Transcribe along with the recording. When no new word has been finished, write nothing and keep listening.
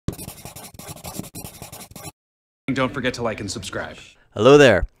Don't forget to like and subscribe. Hello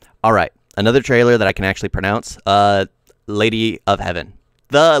there. All right, another trailer that I can actually pronounce. Lady of Heaven.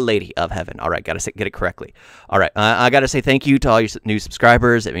 The Lady of Heaven. All right, gotta get it correctly. All right, I gotta say thank you to all your new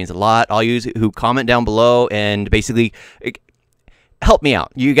subscribers. It means a lot. All you who comment down below and basically help me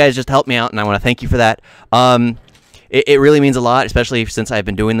out. You guys just help me out, and I want to thank you for that. It really means a lot, especially since I've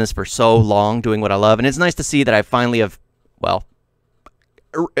been doing this for so long, doing what I love, and it's nice to see that I finally have, well,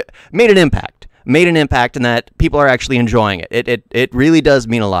 made an impact. Made an impact, and that people are actually enjoying it. It really does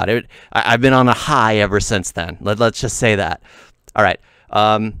mean a lot. I've been on a high ever since then. Let's just say that. All right.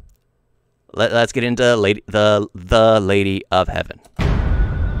 Let's get into the Lady of Heaven.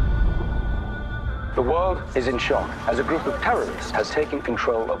 The world is in shock as a group of terrorists has taken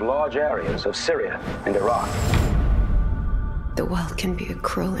control of large areas of Syria and Iraq. The world can be a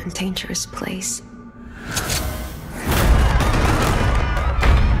cruel and dangerous place.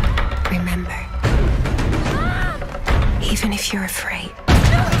 Remember, even if you're afraid,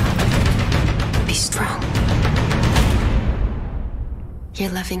 be strong. Your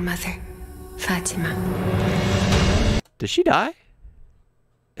loving mother, Fatima. Does she die?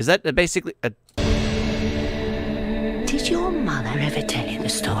 Is that basically a... Did your mother ever tell you the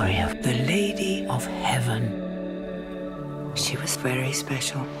story of the Lady of Heaven? She was very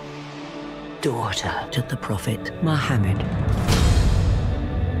special. Daughter to the Prophet Muhammad.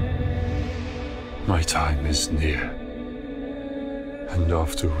 My time is near. And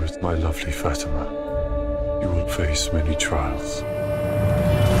afterwards, my lovely Fatima, you will face many trials.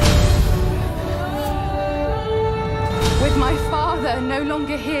 With my father no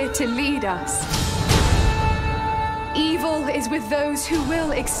longer here to lead us, evil is with those who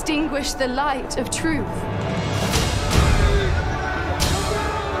will extinguish the light of truth.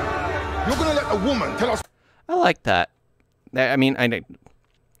 You're gonna let a woman tell us? I like that. I mean,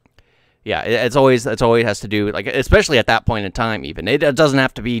 yeah, it's always has to do, like, especially at that point in time. Even it doesn't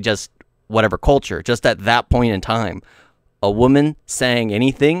have to be just whatever culture. Just at that point in time, a woman saying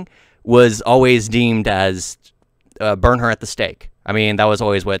anything was always deemed as burn her at the stake. I mean, that was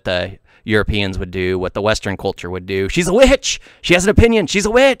always what the Europeans would do, what the Western culture would do. She's a witch. She has an opinion. She's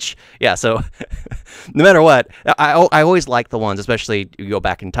a witch. Yeah, so no matter what, I always like the ones, especially you go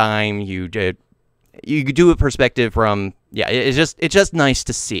back in time, you do a perspective from, yeah, it's just nice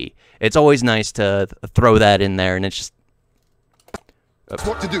to see. It's always nice to throw that in there, and it's just...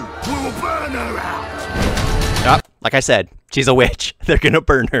 What to do? We will burn her out. Like I said, she's a witch. They're gonna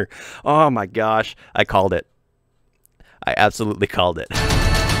burn her. Oh my gosh, I called it. I absolutely called it.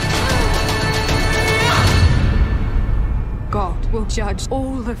 God will judge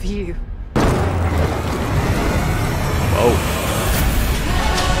all of you. Whoa.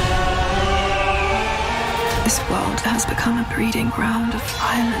 This world has become a breeding ground of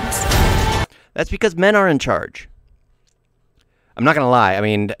violence. That's because men are in charge. I'm not gonna lie. I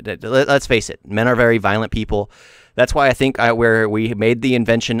mean, let's face it. Men are very violent people. That's why I think where we made the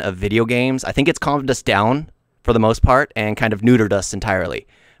invention of video games, I think it's calmed us down for the most part and kind of neutered us entirely.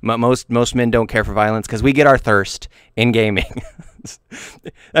 Most men don't care for violence because we get our thirst in gaming.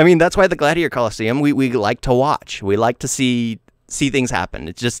 I mean, that's why the Gladiator Coliseum, we like to watch. We like to see things happen.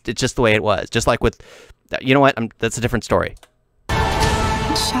 It's just the way it was. Just like with, you know what? That's a different story.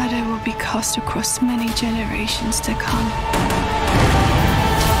 Shadow will be cast across many generations to come.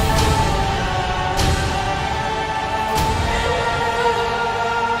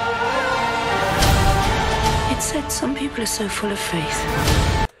 It said some people are so full of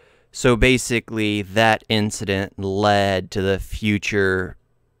faith. So basically, that incident led to the future.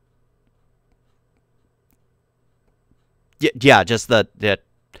 Yeah, just that.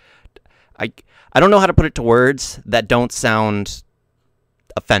 I don't know how to put it to words that don't sound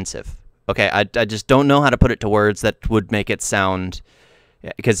offensive. Okay, I just don't know how to put it to words that would make it sound,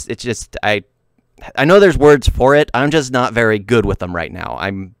 because it's just I know there's words for it. I'm just not very good with them right now.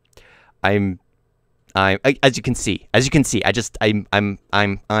 As you can see, yeah.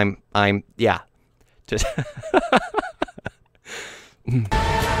 Just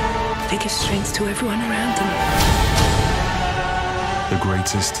They give strength to everyone around them. The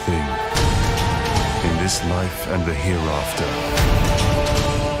greatest thing in this life and the hereafter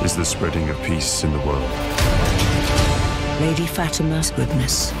is the spreading of peace in the world. Lady Fatima's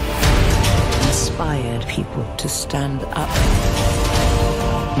goodness inspired people to stand up,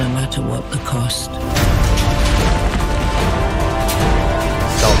 no matter what the cost.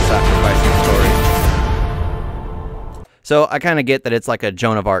 Self-sacrificing story. So I kind of get that it's like a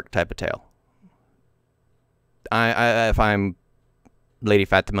Joan of Arc type of tale. If I'm Lady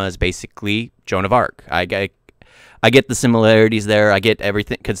Fatima is basically Joan of Arc. I get the similarities there. I get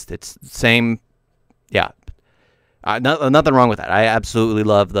everything because it's the same. Yeah, Nothing wrong with that. I absolutely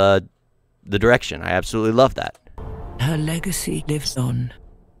love the direction. I absolutely love that. Her legacy lives on.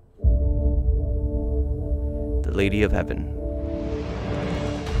 The Lady of Heaven.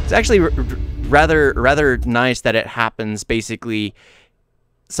 It's actually rather nice that it happens. Basically,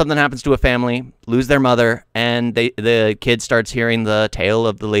 something happens to a family, lose their mother, and the kid starts hearing the tale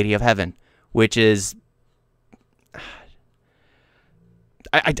of the Lady of Heaven, which is...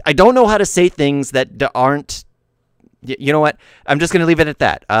 I don't know how to say things that aren't... You know what? I'm just going to leave it at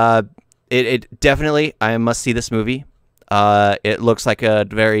that. It definitely, I must see this movie. It looks like a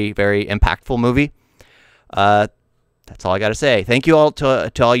very, very impactful movie. That's all I got to say. Thank you all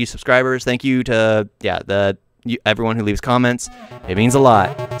to all you subscribers. Thank you to everyone who leaves comments. It means a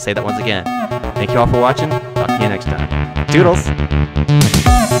lot. I'll say that once again. Thank you all for watching. Talk to you next time. Toodles.